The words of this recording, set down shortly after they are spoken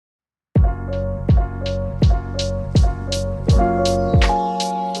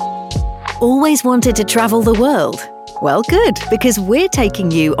Always wanted to travel the world? Well, good, because we're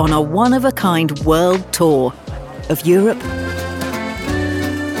taking you on a one-of-a-kind world tour of Europe,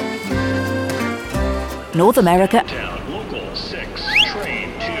 North America,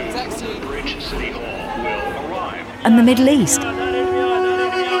 and the Middle East.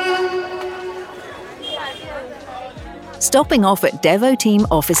 Stopping off at Devoteam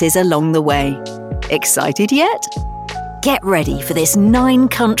offices along the way. Excited yet? Get ready for this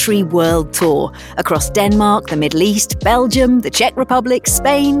 9-country world tour across Denmark, the Middle East, Belgium, the Czech Republic,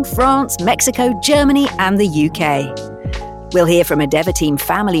 Spain, France, Mexico, Germany, and the UK. We'll hear from a Devoteam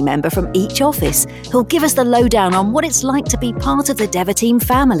family member from each office who'll give us the lowdown on what it's like to be part of the Devoteam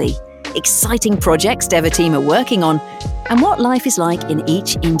family, exciting projects Devoteam are working on, and what life is like in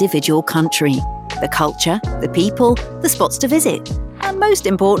each individual country, the culture, the people, the spots to visit, and most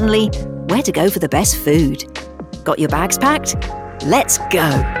importantly, where to go for the best food. Got your bags packed? Let's go!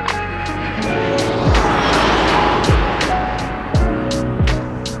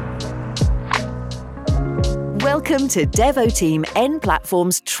 Welcome to Devoteam N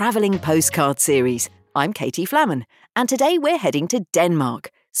Platform's Travelling Postcard series. I'm Katie Flammen, and today we're heading to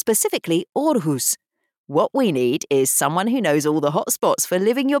Denmark, specifically Aarhus. What we need is someone who knows all the hot spots for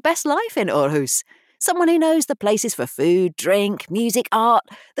living your best life in Aarhus. Someone who knows the places for food, drink, music, art,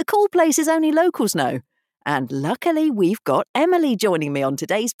 the cool places only locals know. And luckily, we've got Emily joining me on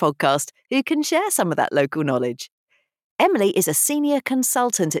today's podcast who can share some of that local knowledge. Emily is a senior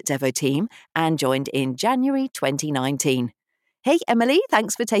consultant at Devoteam and joined in January 2019. Hey, Emily,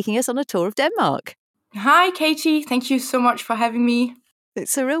 thanks for taking us on a tour of Denmark. Hi, Katie. Thank you so much for having me.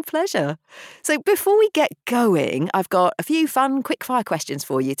 It's a real pleasure. So before we get going, I've got a few fun quickfire questions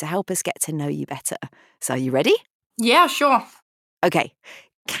for you to help us get to know you better. So are you ready? Yeah, sure. Okay.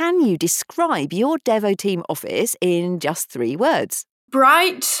 Can you describe your Devoteam office in just 3 words?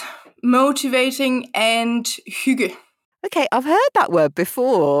 Bright, motivating, and hygge. Okay, I've heard that word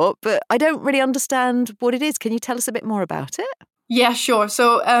before, but I don't really understand what it is. Can you tell us a bit more about it? Yeah, sure.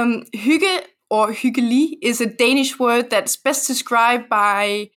 So hygge or hyggelig is a Danish word that's best described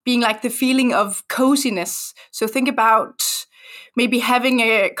by being like the feeling of coziness. So think about maybe having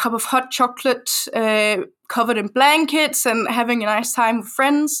a cup of hot chocolate covered in blankets and having a nice time with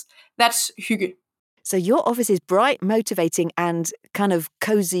friends. That's hygge. So your office is bright, motivating, and kind of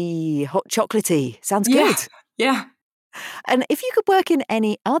cozy, hot chocolatey. Sounds good. Yeah. And if you could work in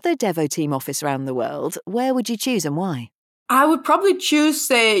any other Devoteam office around the world, where would you choose and why? I would probably choose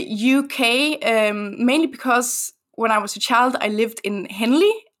the UK, mainly because when I was a child, I lived in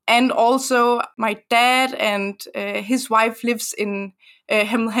Henley. And also my dad and his wife lives in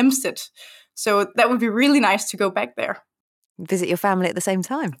Hempstead. So that would be really nice to go back there. Visit your family at the same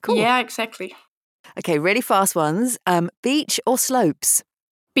time. Cool. Yeah, exactly. Okay, really fast ones. Beach or slopes?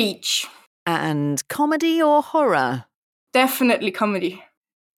 Beach. And comedy or horror? Definitely comedy.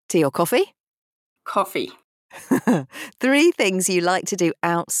 Tea or coffee? Coffee. 3 things you like to do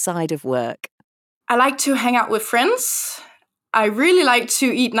outside of work. I like to hang out with friends. I really like to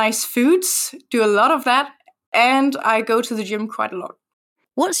eat nice foods, do a lot of that, and I go to the gym quite a lot.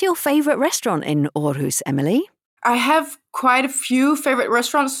 What's your favourite restaurant in Aarhus, Emily? I have quite a few favorite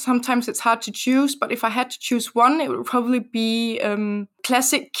restaurants. Sometimes it's hard to choose, but if I had to choose one, it would probably be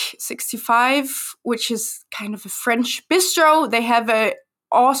Classic 65, which is kind of a French bistro. They have an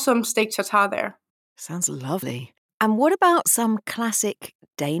awesome steak tartare there. Sounds lovely. And what about some classic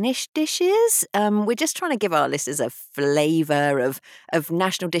Danish dishes? We're just trying to give our listeners a flavour of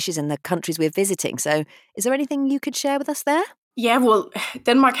national dishes in the countries we're visiting. So is there anything you could share with us there? Yeah, well,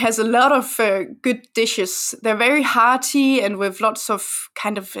 Denmark has a lot of good dishes. They're very hearty and with lots of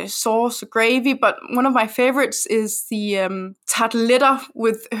kind of sauce or gravy. But one of my favorites is the tarteletter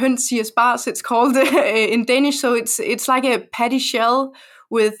with høns i asparges, it's called in Danish. So it's like a patty shell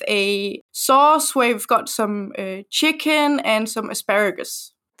with a sauce where you've got some chicken and some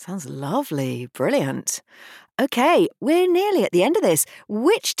asparagus. Sounds lovely. Brilliant. Okay, we're nearly at the end of this.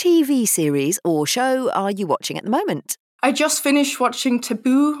 Which TV series or show are you watching at the moment? I just finished watching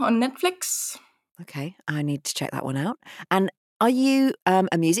Taboo on Netflix. Okay, I need to check that one out. And are you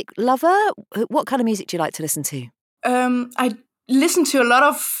a music lover? What kind of music do you like to listen to? I listen to a lot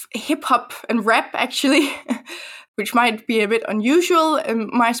of hip-hop and rap, actually, which might be a bit unusual.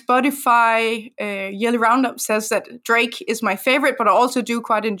 My Spotify yearly roundup says that Drake is my favorite, but I also do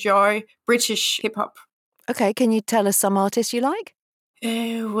quite enjoy British hip-hop. Okay, can you tell us some artists you like?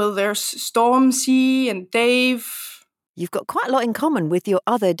 Well, there's Stormzy and Dave. You've got quite a lot in common with your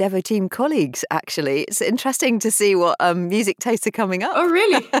other Devoteam colleagues, actually. It's interesting to see what music tastes are coming up. Oh,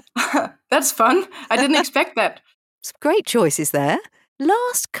 really? That's fun. I didn't expect that. Some great choices there.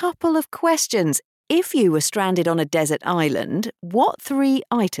 Last couple of questions. If you were stranded on a desert island, what 3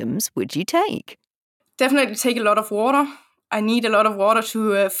 items would you take? Definitely take a lot of water. I need a lot of water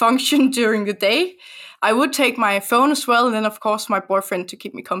to function during the day. I would take my phone as well, and then, of course, my boyfriend to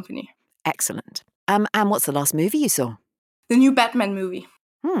keep me company. Excellent. And what's the last movie you saw? The new Batman movie.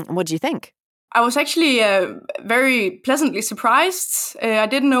 And what do you think? I was actually very pleasantly surprised. I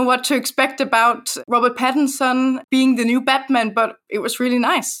didn't know what to expect about Robert Pattinson being the new Batman, but it was really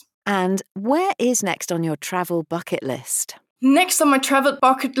nice. And where is next on your travel bucket list? Next on my travel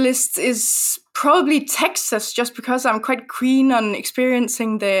bucket list is probably Texas, just because I'm quite keen on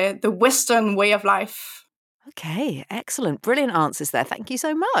experiencing the Western way of life. Okay, excellent. Brilliant answers there. Thank you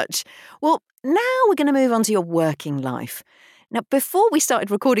so much. Well, now we're going to move on to your working life. Now, before we started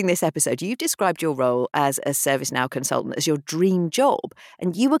recording this episode, you've described your role as a ServiceNow consultant as your dream job,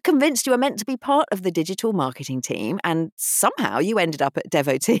 and you were convinced you were meant to be part of the digital marketing team, and somehow you ended up at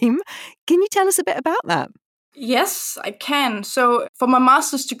Devoteam. Can you tell us a bit about that? Yes, I can. So for my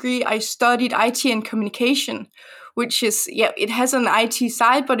master's degree, I studied IT and communication, which is, it has an IT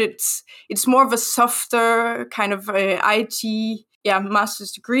side, but it's more of a softer kind of IT,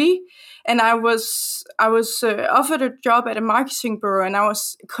 master's degree. And I was offered a job at a marketing bureau, and I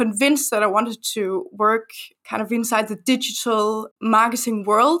was convinced that I wanted to work kind of inside the digital marketing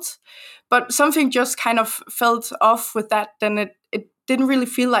world. But something just kind of felt off with that. Then it didn't really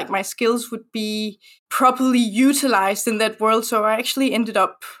feel like my skills would be properly utilized in that world. So I actually ended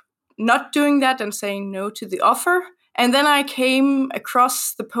up not doing that and saying no to the offer. And then I came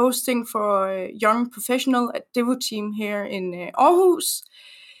across the posting for a young professional at Devoteam here in Aarhus.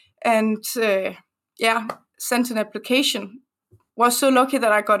 And sent an application. Was so lucky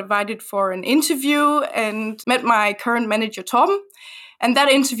that I got invited for an interview and met my current manager, Torben. And that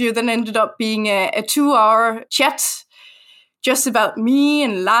interview then ended up being a 2-hour chat just about me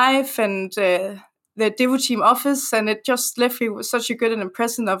and life and the Devoteam office. And it just left me with such a good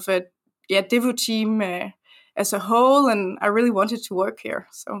impression of Devoteam as a whole. And I really wanted to work here.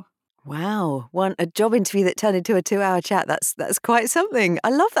 So. Wow, a job interview that turned into a 2-hour chat. That's quite something.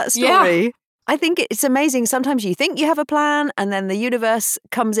 I love that story. Yeah. I think it's amazing. Sometimes you think you have a plan and then the universe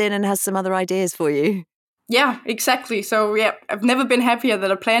comes in and has some other ideas for you. Yeah, exactly. So I've never been happier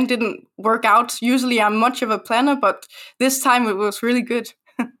that a plan didn't work out. Usually I'm much of a planner, but this time it was really good.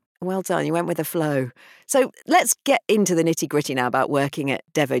 Well done. You went with the flow. So let's get into the nitty-gritty now about working at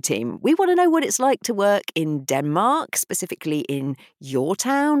Devoteam. We want to know what it's like to work in Denmark, specifically in your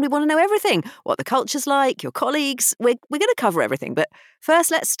town. We want to know everything, what the culture's like, your colleagues. We're going to cover everything. But first,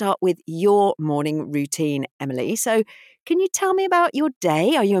 let's start with your morning routine, Emily. So can you tell me about your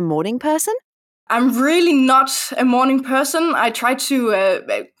day? Are you a morning person? I'm really not a morning person. I try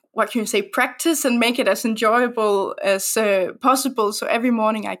to practice and make it as enjoyable as possible. So every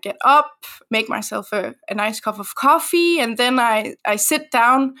morning I get up, make myself a nice cup of coffee, and then I sit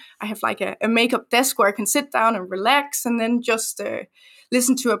down. I have like a makeup desk where I can sit down and relax, and then just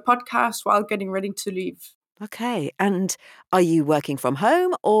listen to a podcast while getting ready to leave. Okay. And are you working from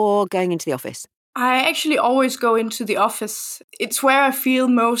home or going into the office? I actually always go into the office. It's where I feel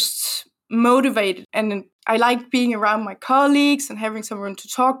most motivated, and I like being around my colleagues and having someone to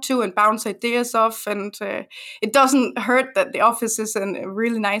talk to and bounce ideas off. And it doesn't hurt that the office is in a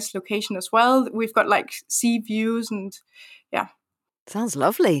really nice location as well. We've got like sea views and yeah. Sounds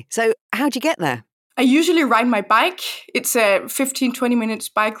lovely. So how'd you get there? I usually ride my bike. It's a 15-20 minutes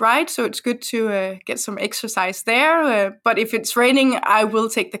bike ride, so it's good to get some exercise there. But if it's raining, I will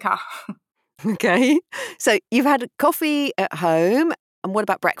take the car. Okay. So you've had coffee at home. And what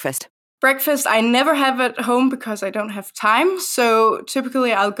about breakfast? Breakfast, I never have at home because I don't have time. So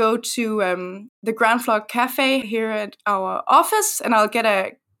typically I'll go to the ground floor cafe here at our office, and I'll get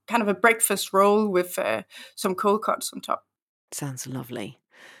a kind of a breakfast roll with some cold cuts on top. Sounds lovely.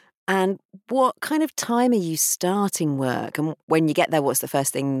 And what kind of time are you starting work? And when you get there, what's the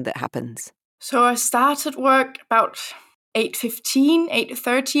first thing that happens? So I started work about 8:15,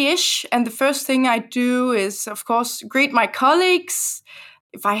 8:30-ish. And the first thing I do is, of course, greet my colleagues.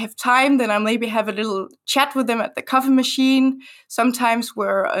 If I have time, then I'll maybe have a little chat with them at the coffee machine. Sometimes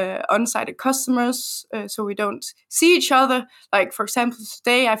we're on-site at customers, so we don't see each other. Like, for example,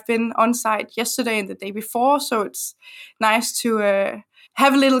 today I've been on-site yesterday and the day before, so it's nice to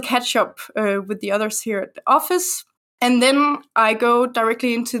have a little catch-up with the others here at the office. And then I go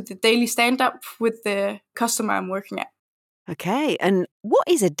directly into the daily stand-up with the customer I'm working at. Okay, and what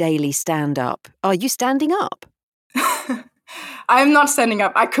is a daily stand-up? Are you standing up? I'm not standing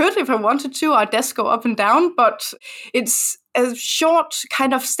up. I could if I wanted to. Our desks go up and down, but it's a short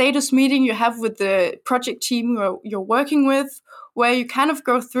kind of status meeting you have with the project team you're working with, where you kind of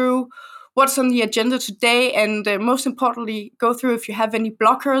go through what's on the agenda today, and most importantly, go through if you have any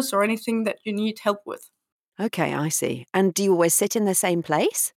blockers or anything that you need help with. Okay, I see. And do you always sit in the same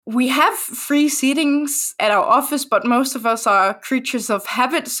place? We have free seatings at our office, but most of us are creatures of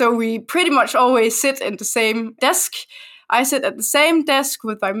habit, so we pretty much always sit at the same desk. I sit at the same desk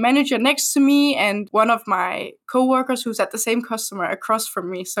with my manager next to me and one of my coworkers who's at the same customer across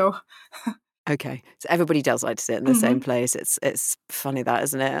from me. So, Okay, so everybody does like to sit in the same place. It's funny that,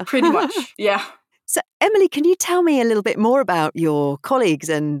 isn't it? pretty much, yeah. So, Emily, can you tell me a little bit more about your colleagues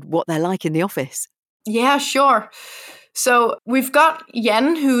and what they're like in the office? Yeah, sure. So we've got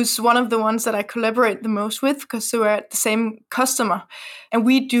Jan, who's one of the ones that I collaborate the most with because we're at the same customer and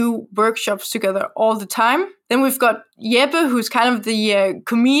we do workshops together all the time. Then we've got Jeppe, who's kind of the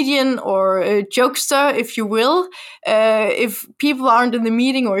comedian or jokester, if you will. If people aren't in the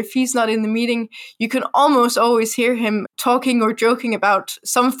meeting or if he's not in the meeting, you can almost always hear him talking or joking about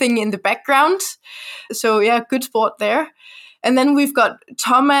something in the background. So yeah, good sport there. And then we've got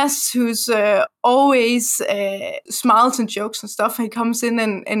Thomas, who's always smiles and jokes and stuff. He comes in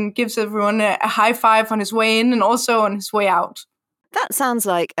and gives everyone a high five on his way in and also on his way out. That sounds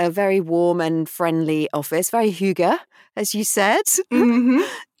like a very warm and friendly office, very hygge, as you said. Mm-hmm.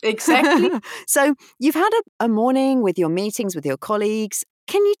 Exactly. So you've had a morning with your meetings with your colleagues.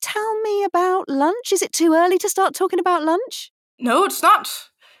 Can you tell me about lunch? Is it too early to start talking about lunch? No, it's not.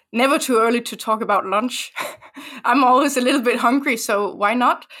 Never too early to talk about lunch. I'm always a little bit hungry, so why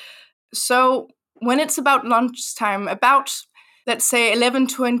not? So when it's about lunchtime, about, let's say,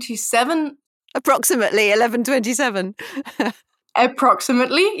 11:27. Approximately 11:27.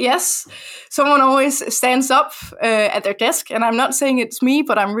 Approximately, yes. Someone always stands up at their desk, and I'm not saying it's me,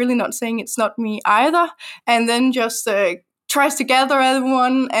 but I'm really not saying it's not me either, and then just tries to gather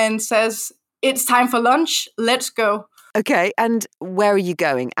everyone and says, "It's time for lunch, let's go." Okay, and where are you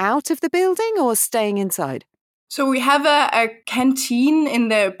going? Out of the building or staying inside? So we have a canteen in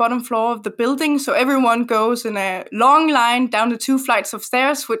the bottom floor of the building. So everyone goes in a long line down the 2 flights of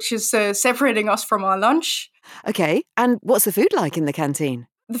stairs, which is separating us from our lunch. Okay, and what's the food like in the canteen?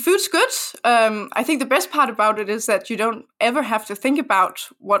 The food's good. I think the best part about it is that you don't ever have to think about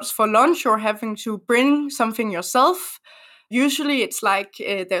what's for lunch or having to bring something yourself. Usually it's like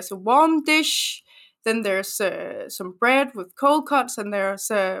there's a warm dish, then there's some bread with cold cuts, and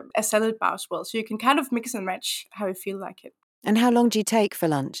there's a salad bar as well. So you can kind of mix and match how you feel like it. And how long do you take for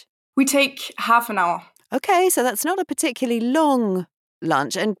lunch? We take half an hour. Okay, so that's not a particularly long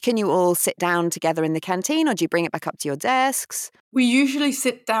lunch. And can you all sit down together in the canteen or do you bring it back up to your desks? We usually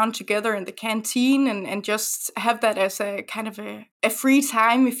sit down together in the canteen and just have that as a kind of a free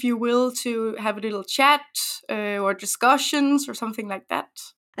time, if you will, to have a little chat or discussions or something like that.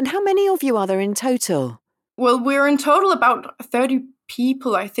 And how many of you are there in total? Well, we're in total about 30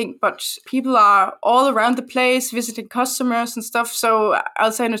 people, I think, but people are all around the place visiting customers and stuff. So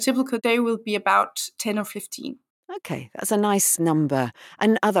I'll say on a typical day will be about 10 or 15. Okay, that's a nice number.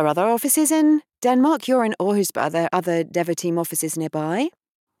 And are there other offices in Denmark? You're in Aarhus, but are there other Devoteam offices nearby?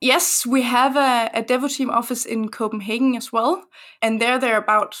 Yes, we have a Devoteam office in Copenhagen as well. And there are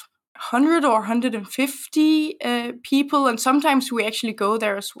about 100 or 150 people. And sometimes we actually go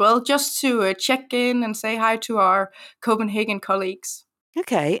there as well just to check in and say hi to our Copenhagen colleagues.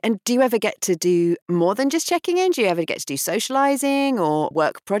 Okay, and do you ever get to do more than just checking in? Do you ever get to do socialising or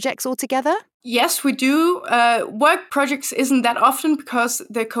work projects altogether? Yes, we do. Work projects isn't that often because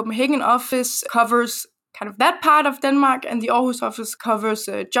the Copenhagen office covers kind of that part of Denmark and the Aarhus office covers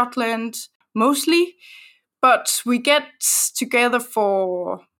Jutland mostly. But we get together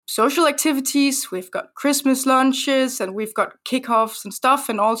for social activities. We've got Christmas lunches and we've got kickoffs and stuff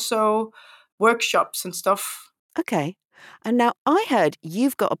and also workshops and stuff. Okay. And now I heard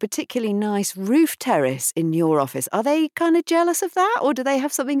you've got a particularly nice roof terrace in your office. Are they kind of jealous of that or do they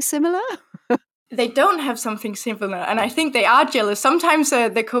have something similar? They don't have something similar, and I think they are jealous. Sometimes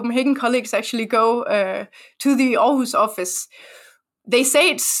the Copenhagen colleagues actually go to the Aarhus office. They say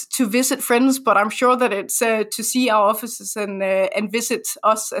it's to visit friends, but I'm sure that it's to see our offices and visit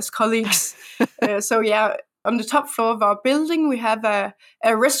us as colleagues. So yeah, on the top floor of our building, we have a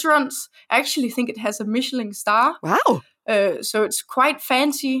restaurant. I actually think it has a Michelin star. Wow. So it's quite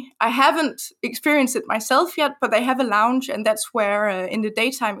fancy. I haven't experienced it myself yet, but they have a lounge, and that's where in the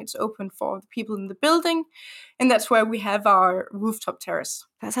daytime it's open for the people in the building, and that's where we have our rooftop terrace.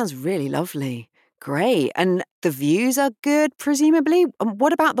 That sounds really lovely. Great. And the views are good, presumably.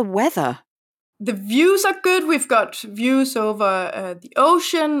 What about the weather? The views are good. We've got views over the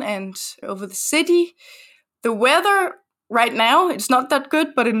ocean and over the city. The weather, Right now, it's not that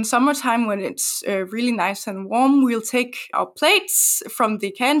good, but in summertime when it's really nice and warm, we'll take our plates from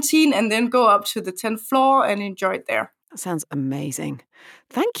the canteen and then go up to the 10th floor and enjoy it there. That sounds amazing.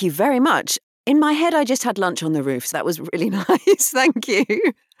 Thank you very much. In my head, I just had lunch on the roof, so that was really nice. Thank you.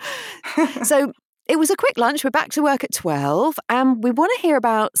 So it was a quick lunch. We're back to work at 12, and we want to hear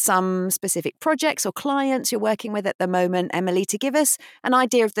about some specific projects or clients you're working with at the moment, Emily, to give us an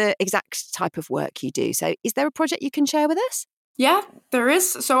idea of the exact type of work you do. So is there a project you can share with us? Yeah, there is.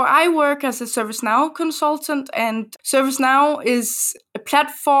 So I work as a ServiceNow consultant, and ServiceNow is a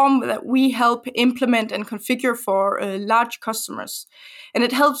platform that we help implement and configure for large customers. And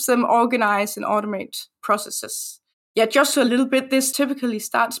it helps them organize and automate processes. Yeah, just a little bit, this typically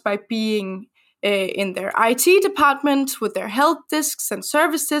starts by being in their IT department with their help desks and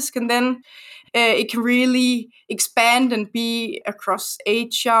service desk, and then it can really expand and be across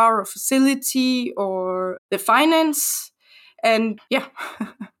HR or facility or the finance. And yeah.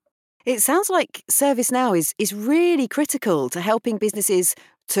 It sounds like ServiceNow is really critical to helping businesses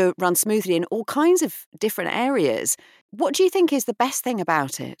to run smoothly in all kinds of different areas. What do you think is the best thing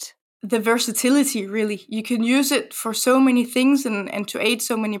about it? The versatility, really. You can use it for so many things and to aid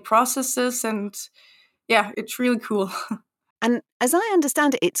so many processes. And yeah, it's really cool. And as I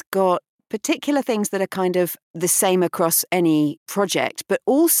understand it, it's got particular things that are kind of the same across any project, but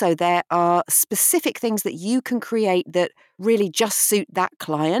also there are specific things that you can create that really just suit that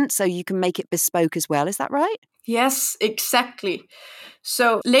client, so you can make it bespoke as well. Is that right? Yes, exactly.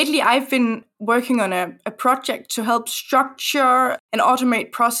 So lately I've been working on a project to help structure and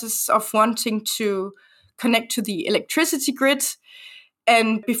automate process of wanting to connect to the electricity grid.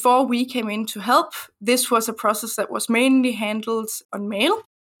 And before we came in to help, this was a process that was mainly handled on mail.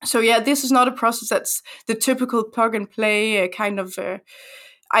 So yeah, this is not a process that's the typical plug and play kind of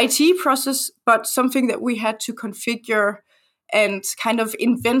IT process, but something that we had to configure and kind of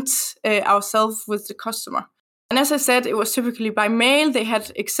invent ourselves with the customer. And as I said, it was typically by mail. They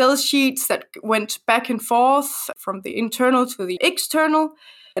had Excel sheets that went back and forth from the internal to the external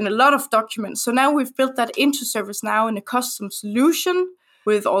and a lot of documents. So now we've built that into ServiceNow in a custom solution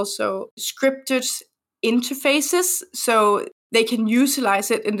with also scripted interfaces. So they can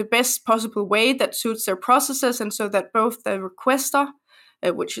utilize it in the best possible way that suits their processes, and so that both the requester,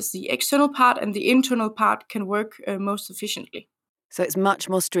 which is the external part, and the internal part can work most efficiently. So it's much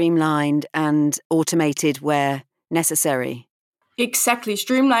more streamlined and automated where necessary. Exactly.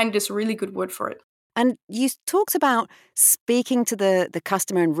 Streamlined is a really good word for it. And you talked about speaking to the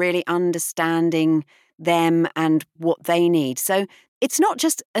customer and really understanding them and what they need. So it's not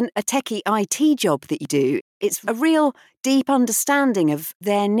just a techie IT job that you do. It's a real deep understanding of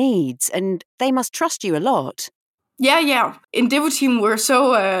their needs, and they must trust you a lot. Yeah. In Devoteam, we're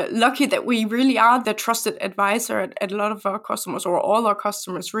so lucky that we really are the trusted advisor at a lot of our customers, or all our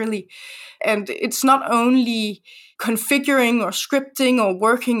customers, really. And it's not only configuring or scripting or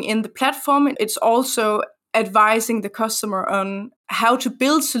working in the platform, it's also advising the customer on how to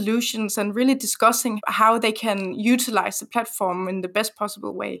build solutions and really discussing how they can utilize the platform in the best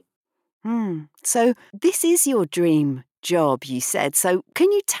possible way. So this is your dream job, you said. So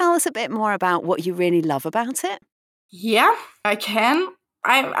can you tell us a bit more about what you really love about it? Yeah, I can.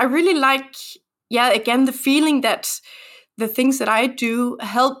 I really like, again, the feeling that the things that I do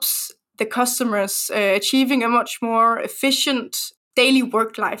helps the customers achieving a much more efficient daily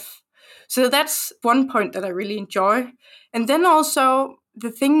work life. So that's one point that I really enjoy. And then also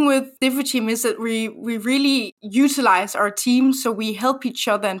the thing with Devoteam is that we really utilize our team, so we help each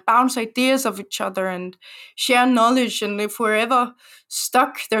other and bounce ideas of each other and share knowledge. And if we're ever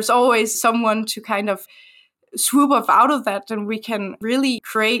stuck, there's always someone to kind of swoop up out of that, and we can really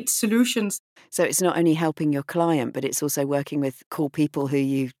create solutions. So it's not only helping your client, but it's also working with cool people who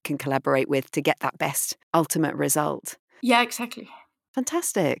you can collaborate with to get that best ultimate result. Yeah, exactly.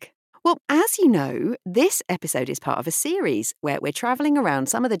 Fantastic. Well, as you know, this episode is part of a series where we're travelling around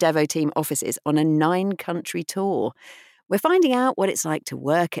some of the Devoteam offices on a 9-country tour. We're finding out what it's like to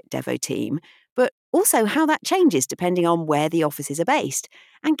work at Devoteam, but also how that changes depending on where the offices are based,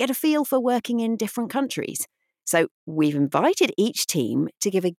 and get a feel for working in different countries. So we've invited each team to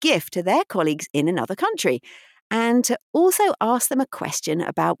give a gift to their colleagues in another country, and to also ask them a question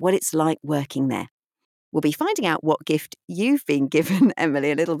about what it's like working there. We'll be finding out what gift you've been given,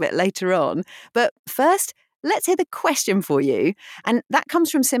 Emily, a little bit later on. But first, let's hear the question for you. And that comes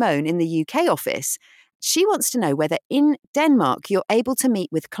from Simone in the UK office. She wants to know whether in Denmark you're able to meet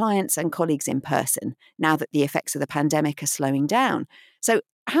with clients and colleagues in person now that the effects of the pandemic are slowing down. So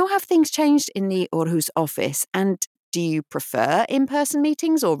how have things changed in the Aarhus office? And do you prefer in-person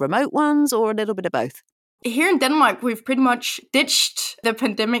meetings or remote ones, or a little bit of both? Here in Denmark, we've pretty much ditched the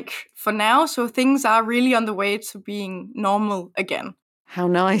pandemic for now, so things are really on the way to being normal again. How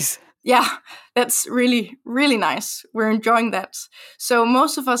nice. Yeah, that's really, really nice. We're enjoying that. So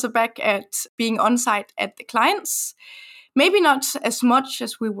most of us are back at being on site at the clients. Maybe not as much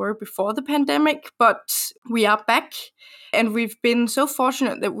as we were before the pandemic, but we are back. And we've been so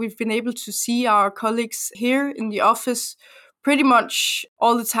fortunate that we've been able to see our colleagues here in the office pretty much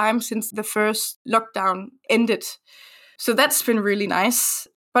all the time since the first lockdown ended. So that's been really nice.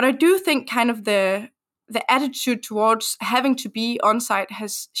 But I do think kind of the attitude towards having to be on site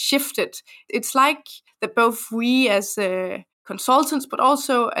has shifted. It's like that both we as consultants, but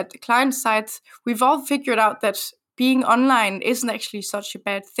also at the client side, we've all figured out that being online isn't actually such a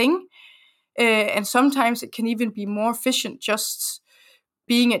bad thing. And sometimes it can even be more efficient just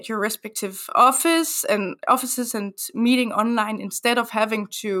being at your respective offices and meeting online instead of having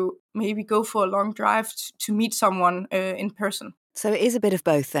to maybe go for a long drive to meet someone in person. So it is a bit of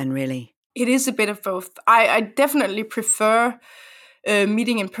both then, really. It is a bit of both. I definitely prefer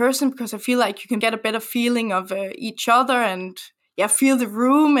meeting in person because I feel like you can get a better feeling of each other and feel the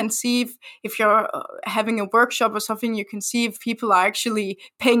room and see if you're having a workshop or something, you can see if people are actually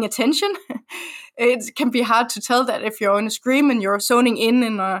paying attention. It can be hard to tell that if you're on a screen and you're zoning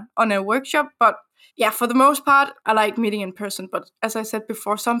in on a workshop. But yeah, for the most part, I like meeting in person. But as I said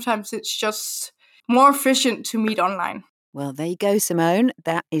before, sometimes it's just more efficient to meet online. Well, there you go, Simone.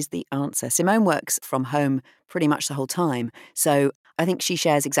 That is the answer. Simone works from home pretty much the whole time. So I think she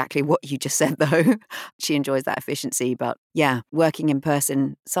shares exactly what you just said, though. She enjoys that efficiency. But yeah, working in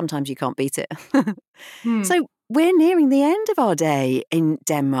person, sometimes you can't beat it. So we're nearing the end of our day in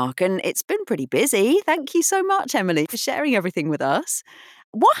Denmark, and it's been pretty busy. Thank you so much, Emily, for sharing everything with us.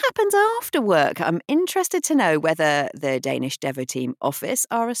 What happens after work? I'm interested to know whether the Danish Devoteam office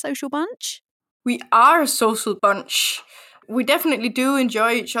are a social bunch. We are a social bunch. We definitely do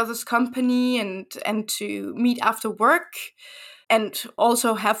enjoy each other's company and to meet after work and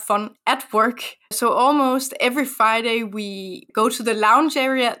also have fun at work. So almost every Friday we go to the lounge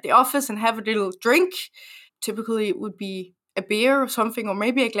area at the office and have a little drink. Typically it would be a beer or something, or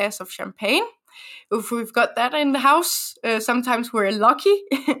maybe a glass of champagne. If we've got that in the house, sometimes we're lucky.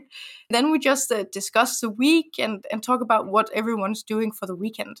 Then we just discuss the week and talk about what everyone's doing for the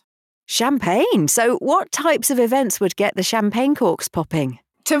weekend. Champagne. So what types of events would get the champagne corks popping?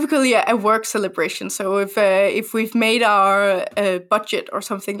 Typically a work celebration. So if we've made our budget or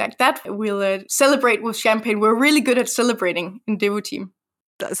something like that, we'll celebrate with champagne. We're really good at celebrating in Devoteam.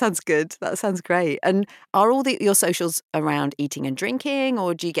 That sounds good. That sounds great. And are all your socials around eating and drinking,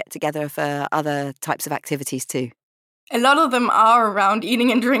 or do you get together for other types of activities too? A lot of them are around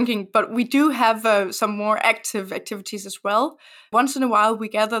eating and drinking, but we do have some more active activities as well. Once in a while, we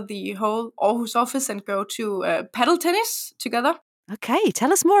gather the whole Aarhus office and go to paddle tennis together. Okay,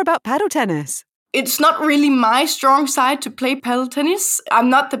 tell us more about paddle tennis. It's not really my strong side to play paddle tennis. I'm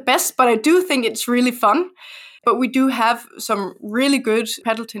not the best, but I do think it's really fun. But we do have some really good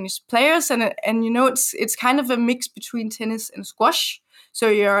paddle tennis players, and it's kind of a mix between tennis and squash. So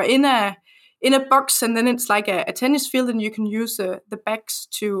you're in a box, and then it's like a tennis field, and you can use the backs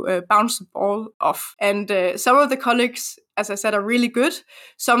to bounce the ball off. And some of the colleagues, as I said, are really good.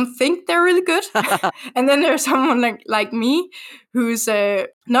 Some think they're really good. And then there's someone like me who's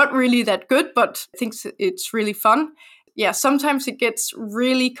not really that good, but thinks it's really fun. Yeah, sometimes it gets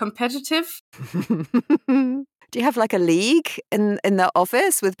really competitive. Do you have like a league in the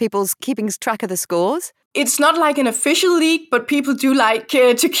office with people keeping track of the scores? It's not like an official league, but people do like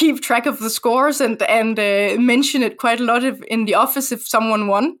to keep track of the scores and mention it quite a lot in the office if someone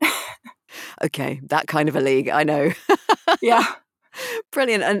won. Okay, that kind of a league, I know. Yeah.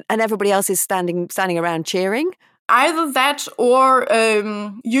 Brilliant. And everybody else is standing around cheering? Either that or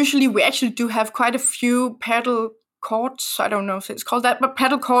usually we actually do have quite a few paddle courts. I don't know if it's called that, but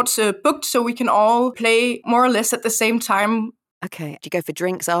paddle courts booked so we can all play more or less at the same time. Okay. Do you go for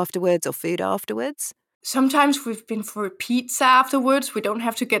drinks afterwards or food afterwards? Sometimes we've been for a pizza afterwards. We don't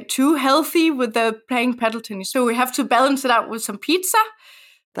have to get too healthy with playing paddle tennis. So we have to balance it out with some pizza.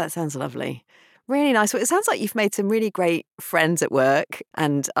 That sounds lovely. Really nice. Well, it sounds like you've made some really great friends at work.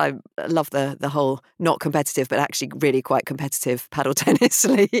 And I love the whole not competitive, but actually really quite competitive paddle tennis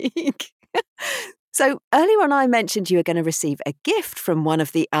league. So earlier on, I mentioned you were going to receive a gift from one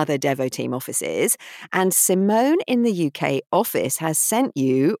of the other Devoteam offices. And Simone in the UK office has sent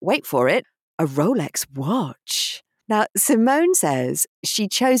you, wait for it, a Rolex watch. Now, Simone says she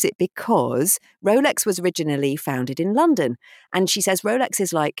chose it because Rolex was originally founded in London. And she says Rolex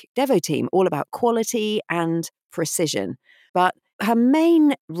is like Devoteam, all about quality and precision. But her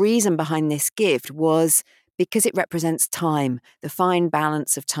main reason behind this gift was because it represents time, the fine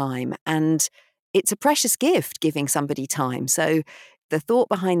balance of time. And it's a precious gift, giving somebody time. So the thought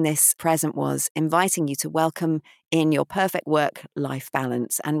behind this present was inviting you to welcome in your perfect work-life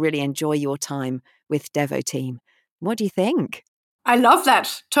balance and really enjoy your time with Devoteam. What do you think? I love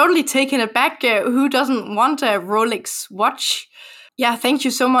that. Totally taken aback. Who doesn't want a Rolex watch? Yeah, thank you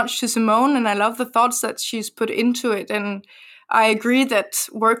so much to Simone. And I love the thoughts that she's put into it. And I agree that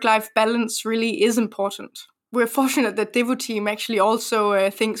work-life balance really is important. We're fortunate that Devoteam actually also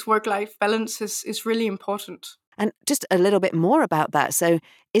thinks work-life balance is really important. And just a little bit more about that. So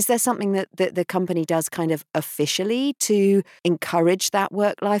is there something that the company does kind of officially to encourage that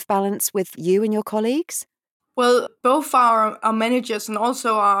work-life balance with you and your colleagues? Well, both our managers and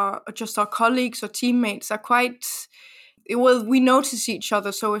also our colleagues or teammates are quite... Well, we notice each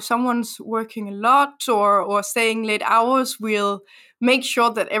other. So if someone's working a lot or staying late hours, we'll make sure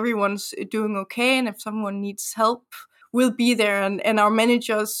that everyone's doing okay. And if someone needs help, we'll be there. And our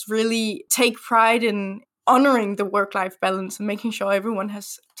managers really take pride in honoring the work-life balance and making sure everyone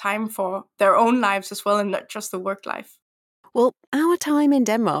has time for their own lives as well and not just the work life. Well, our time in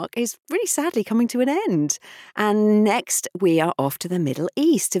Denmark is really sadly coming to an end. And next, we are off to the Middle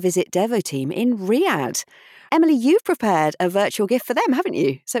East to visit Devoteam in Riyadh. Emily, you've prepared a virtual gift for them, haven't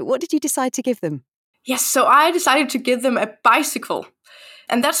you? So what did you decide to give them? Yes, so I decided to give them a bicycle.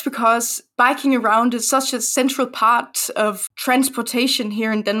 And that's because biking around is such a central part of transportation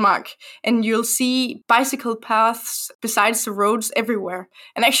here in Denmark. And you'll see bicycle paths besides the roads everywhere.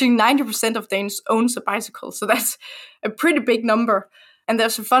 And actually 90% of Danes owns a bicycle. So that's a pretty big number. And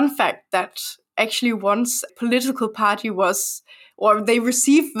there's a fun fact that actually once a political party they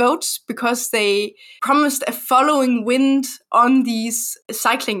received votes because they promised a following wind on these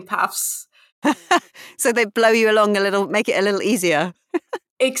cycling paths. So they blow you along a little, make it a little easier.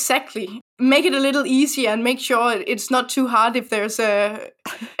 Exactly. Make it a little easier and make sure it's not too hard if there's a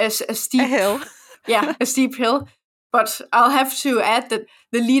steep hill. Yeah, a steep hill. But I'll have to add that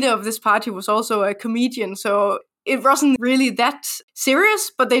the leader of this party was also a comedian, so it wasn't really that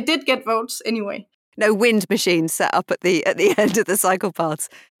serious, but they did get votes anyway. No wind machines set up at the end of the cycle paths.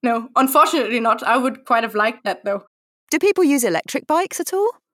 No, unfortunately not. I would quite have liked that though. Do people use electric bikes at all?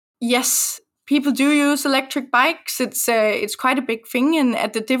 Yes. People do use electric bikes. It's quite a big thing, and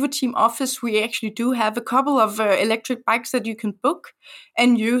at the Devoteam office, we actually do have a couple of electric bikes that you can book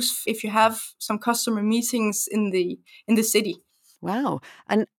and use if you have some customer meetings in the city. Wow!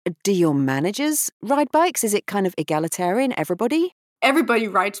 And do your managers ride bikes? Is it kind of egalitarian? Everybody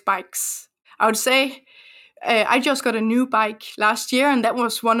rides bikes. I would say I just got a new bike last year, and that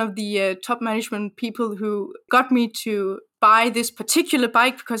was one of the top management people who got me to buy this particular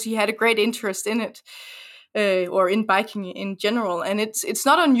bike because he had a great interest in it, or in biking in general. And it's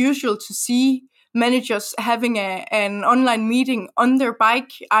not unusual to see managers having an online meeting on their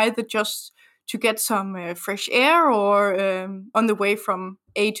bike, either just to get some fresh air or on the way from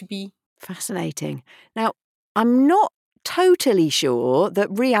A to B. Fascinating. Now, I'm not totally sure that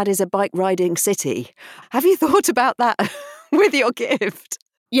Riyadh is a bike riding city. Have you thought about that with your gift?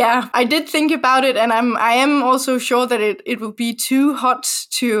 Yeah, I did think about it, and I am also sure that it will be too hot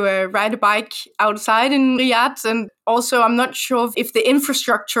to ride a bike outside in Riyadh. And also, I'm not sure if the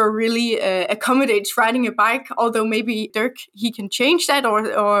infrastructure really accommodates riding a bike, although maybe Dirk, he can change that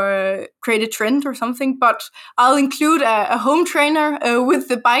or create a trend or something. But I'll include a home trainer with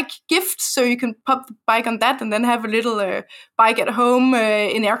the bike gift, so you can pop the bike on that and then have a little bike at home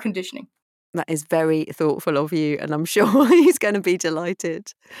in air conditioning. That is very thoughtful of you, and I'm sure he's going to be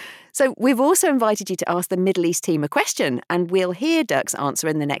delighted. So we've also invited you to ask the Middle East team a question, and we'll hear Dirk's answer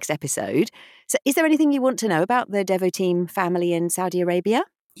in the next episode. So is there anything you want to know about the Devoteam family in Saudi Arabia?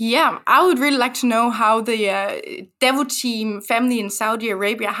 Yeah, I would really like to know how the Devoteam family in Saudi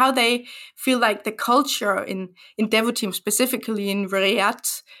Arabia, how they feel like the culture in Devoteam, specifically in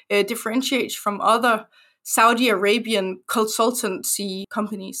Riyadh, differentiates from other Saudi Arabian consultancy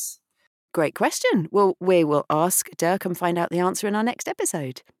companies. Great question. Well, we will ask Dirk and find out the answer in our next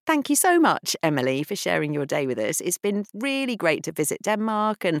episode. Thank you so much, Emily, for sharing your day with us. It's been really great to visit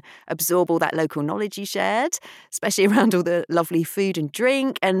Denmark and absorb all that local knowledge you shared, especially around all the lovely food and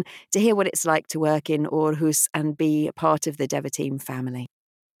drink, and to hear what it's like to work in Aarhus and be a part of the Devoteam family.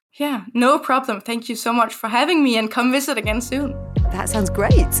 Yeah, no problem. Thank you so much for having me, and come visit again soon. That sounds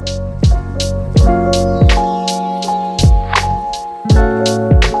great.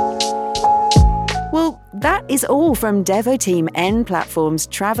 Well, that is all from Devoteam N Platform's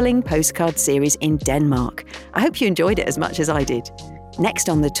travelling postcard series in Denmark. I hope you enjoyed it as much as I did. Next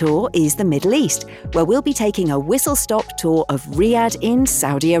on the tour is the Middle East, where we'll be taking a whistle-stop tour of Riyadh in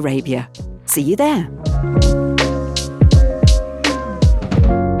Saudi Arabia. See you there.